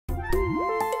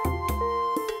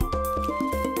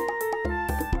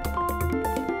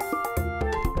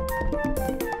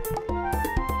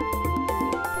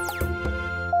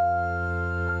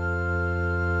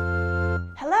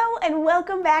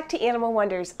Welcome back to Animal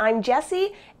Wonders. I'm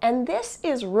Jessie, and this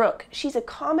is Rook. She's a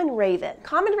common raven.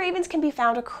 Common ravens can be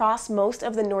found across most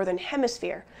of the northern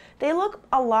hemisphere. They look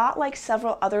a lot like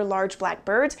several other large black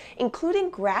birds, including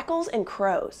grackles and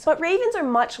crows. But ravens are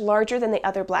much larger than the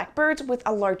other black birds, with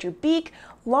a larger beak,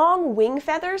 long wing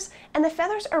feathers, and the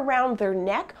feathers around their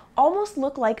neck almost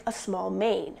look like a small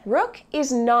mane. Rook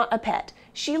is not a pet.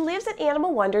 She lives at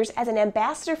Animal Wonders as an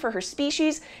ambassador for her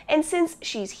species, and since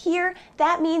she's here,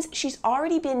 that means she's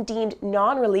already been deemed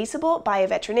non-releasable by a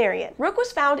veterinarian. Rook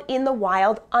was found in the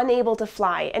wild, unable to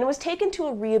fly, and was taken to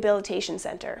a rehabilitation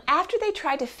center. After they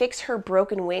tried to fix her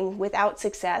broken wing without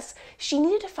success, she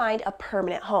needed to find a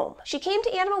permanent home. She came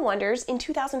to Animal Wonders in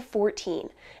 2014,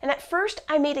 and at first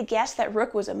I made a guess that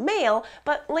Rook was a male,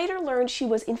 but later learned she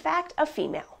was in fact a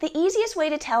female. The easiest way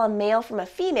to tell a male from a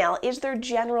female is their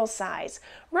general size.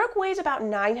 Rook weighs about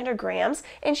 900 grams,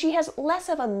 and she has less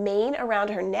of a mane around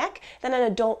her neck than an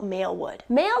adult male would.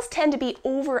 Males tend to be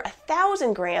over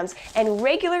 1,000 grams and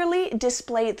regularly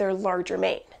display their larger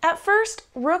mane. At first,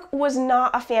 Rook was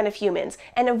not a fan of humans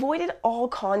and avoided all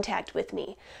contact with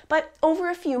me. But over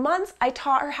a few months, I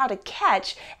taught her how to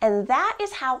catch, and that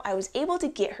is how I was able to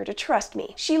get her to trust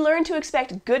me. She learned to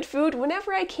expect good food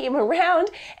whenever I came around,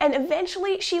 and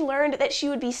eventually she learned that she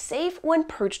would be safe when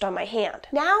perched on my hand.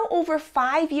 Now, over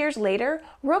 5 years later,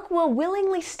 Rook will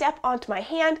willingly step onto my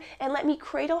hand and let me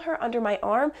cradle her under my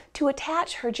arm to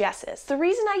attach her jesses. The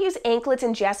reason I use anklets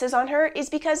and jesses on her is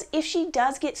because if she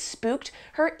does get spooked,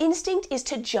 her instinct is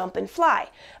to jump and fly.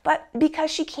 But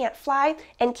because she can't fly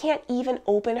and can't even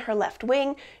open her left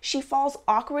wing, she falls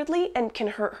awkwardly and can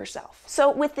hurt herself.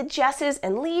 So with the jesses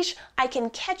and leash, I can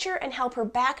catch her and help her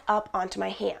back up onto my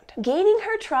hand. Gaining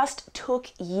her trust took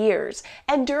years,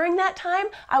 and during that time,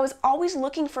 I was always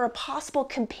looking for a possible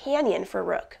companion for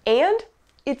Rook. And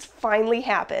it's finally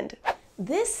happened.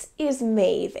 This is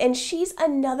Maeve, and she's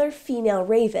another female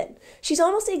raven. She's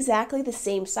almost exactly the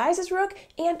same size as Rook,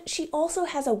 and she also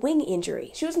has a wing injury.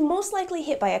 She was most likely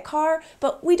hit by a car,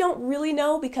 but we don't really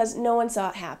know because no one saw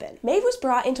it happen. Maeve was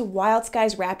brought into Wild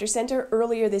Skies Raptor Center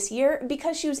earlier this year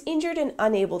because she was injured and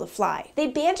unable to fly. They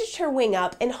bandaged her wing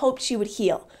up and hoped she would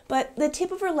heal, but the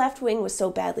tip of her left wing was so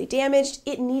badly damaged,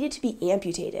 it needed to be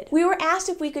amputated. We were asked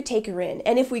if we could take her in,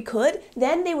 and if we could,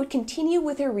 then they would continue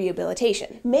with her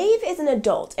rehabilitation. Maeve is an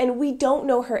adult, and we don't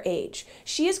know her age.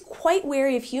 She is quite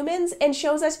wary of humans and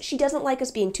shows us she doesn't like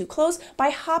us being too close by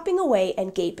hopping away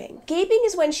and gaping. Gaping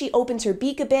is when she opens her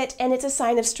beak a bit, and it's a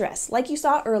sign of stress, like you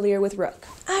saw earlier with Rook.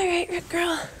 All right, Rook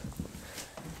girl.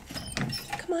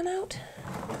 Come on out.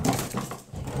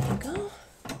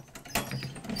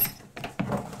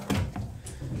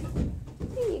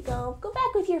 There you go. Go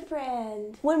back with your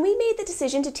friend. When we made the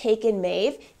decision to take in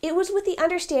Maeve, it was with the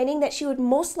understanding that she would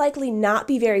most likely not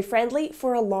be very friendly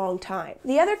for a long time.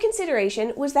 The other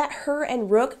consideration was that her and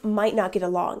Rook might not get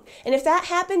along, and if that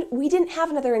happened, we didn't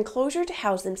have another enclosure to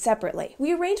house them separately.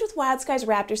 We arranged with Wild Skies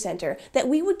Raptor Center that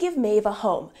we would give Maeve a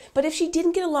home, but if she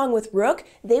didn't get along with Rook,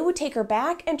 they would take her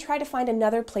back and try to find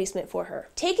another placement for her.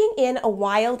 Taking in a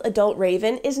wild adult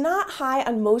raven is not high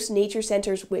on most nature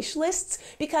centers' wish lists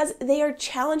because they are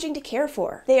challenging to care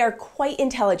for. They are quite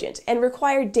intelligent and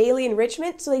require daily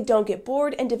enrichment so they don't get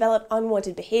bored and develop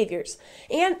unwanted behaviors.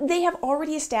 And they have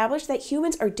already established that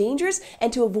humans are dangerous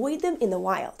and to avoid them in the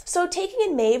wild. So taking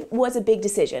in Maeve was a big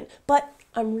decision, but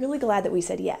I'm really glad that we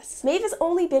said yes. Maeve has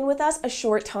only been with us a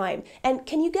short time, and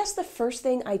can you guess the first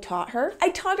thing I taught her? I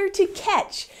taught her to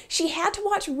catch. She had to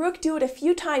watch Rook do it a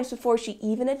few times before she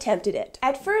even attempted it.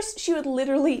 At first, she would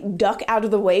literally duck out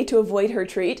of the way to avoid her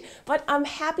treat, but I'm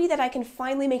happy that I can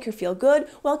finally make her feel good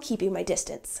while keeping my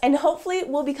distance. And hopefully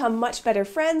we'll become much better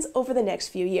friends over the next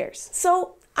few years.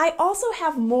 So I also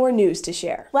have more news to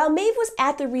share. While Maeve was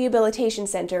at the rehabilitation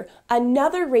center,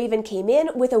 another raven came in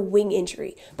with a wing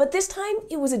injury, but this time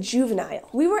it was a juvenile.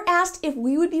 We were asked if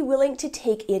we would be willing to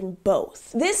take in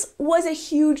both. This was a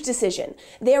huge decision.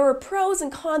 There were pros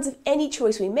and cons of any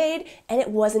choice we made, and it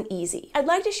wasn't easy. I'd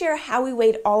like to share how we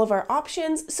weighed all of our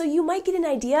options so you might get an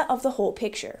idea of the whole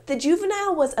picture. The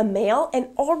juvenile was a male and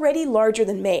already larger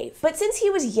than Maeve, but since he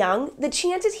was young, the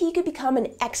chances he could become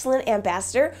an excellent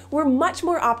ambassador were much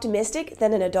more optimistic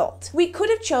than an adult. We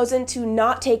could have chosen to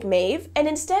not take Maeve and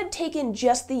instead taken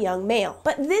just the young male,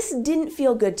 but this didn't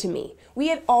feel good to me. We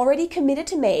had already committed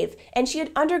to Maeve, and she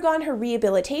had undergone her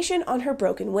rehabilitation on her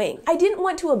broken wing. I didn't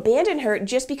want to abandon her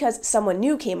just because someone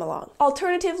new came along.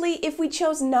 Alternatively, if we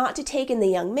chose not to take in the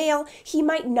young male, he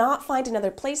might not find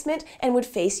another placement and would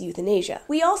face euthanasia.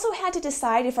 We also had to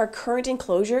decide if our current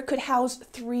enclosure could house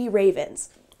 3 ravens.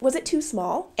 Was it too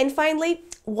small? And finally,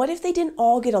 what if they didn't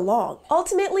all get along?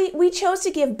 Ultimately, we chose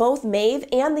to give both Maeve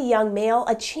and the young male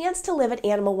a chance to live at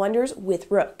Animal Wonders with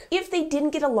Rook. If they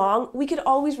didn't get along, we could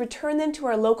always return them to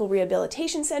our local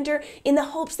rehabilitation center in the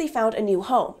hopes they found a new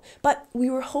home. But we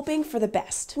were hoping for the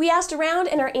best. We asked around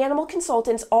and our animal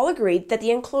consultants all agreed that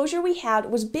the enclosure we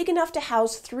had was big enough to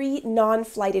house 3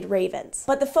 non-flighted ravens.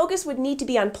 But the focus would need to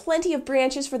be on plenty of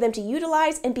branches for them to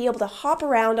utilize and be able to hop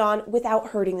around on without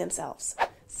hurting themselves.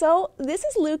 So this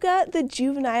is Luka, the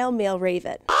juvenile male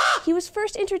raven. He was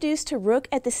first introduced to Rook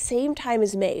at the same time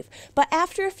as Maeve, but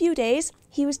after a few days,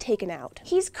 he was taken out.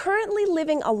 He's currently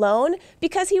living alone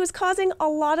because he was causing a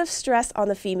lot of stress on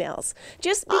the females,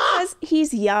 just because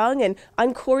he's young and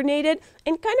uncoordinated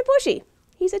and kind of pushy.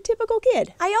 He's a typical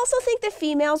kid. I also think the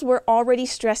females were already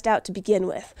stressed out to begin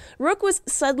with. Rook was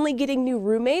suddenly getting new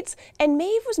roommates, and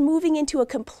Maeve was moving into a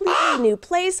completely new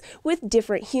place with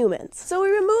different humans. So we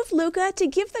removed Luka to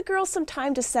give the girls some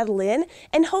time to settle in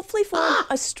and hopefully form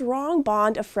a strong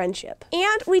bond of friendship.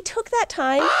 And we took that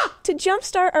time to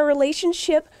jumpstart our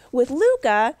relationship with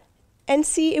Luka and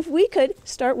see if we could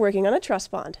start working on a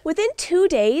trust bond. Within 2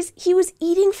 days, he was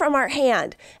eating from our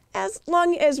hand, as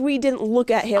long as we didn't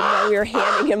look at him while we were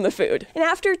handing him the food. And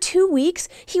after 2 weeks,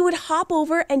 he would hop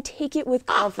over and take it with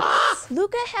confidence.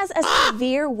 Luka has a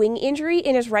severe wing injury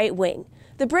in his right wing.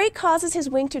 The break causes his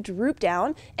wing to droop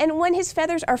down, and when his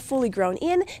feathers are fully grown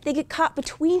in, they get caught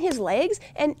between his legs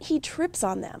and he trips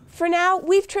on them. For now,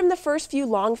 we've trimmed the first few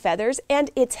long feathers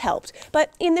and it's helped,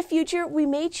 but in the future, we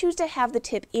may choose to have the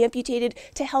tip amputated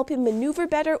to help him maneuver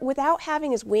better without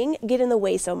having his wing get in the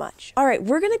way so much. All right,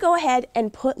 we're gonna go ahead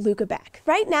and put Luka back.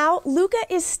 Right now, Luka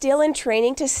is still in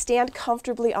training to stand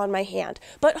comfortably on my hand,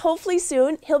 but hopefully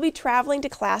soon he'll be traveling to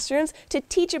classrooms to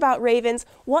teach about ravens,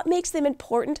 what makes them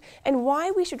important, and why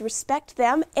we should respect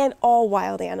them and all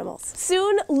wild animals.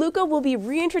 Soon, Luka will be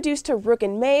reintroduced to Rook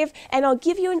and Maeve, and I'll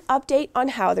give you an update on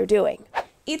how they're doing.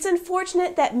 It's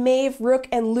unfortunate that Maeve, Rook,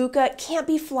 and Luka can't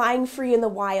be flying free in the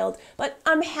wild, but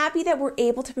I'm happy that we're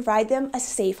able to provide them a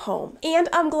safe home. And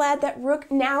I'm glad that Rook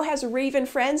now has raven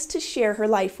friends to share her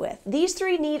life with. These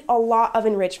 3 need a lot of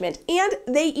enrichment, and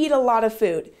they eat a lot of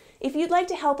food. If you'd like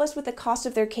to help us with the cost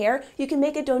of their care, you can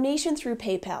make a donation through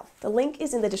PayPal. The link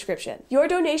is in the description. Your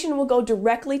donation will go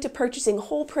directly to purchasing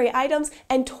whole prey items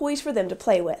and toys for them to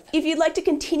play with. If you'd like to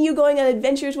continue going on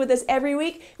adventures with us every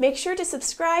week, make sure to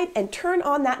subscribe and turn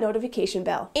on that notification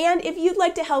bell. And if you'd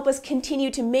like to help us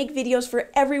continue to make videos for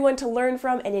everyone to learn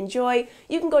from and enjoy,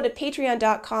 you can go to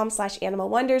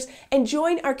patreon.com/animalwonders and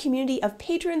join our community of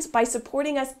patrons by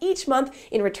supporting us each month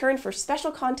in return for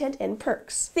special content and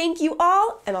perks. Thank you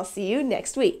all, and I'll see you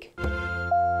next week.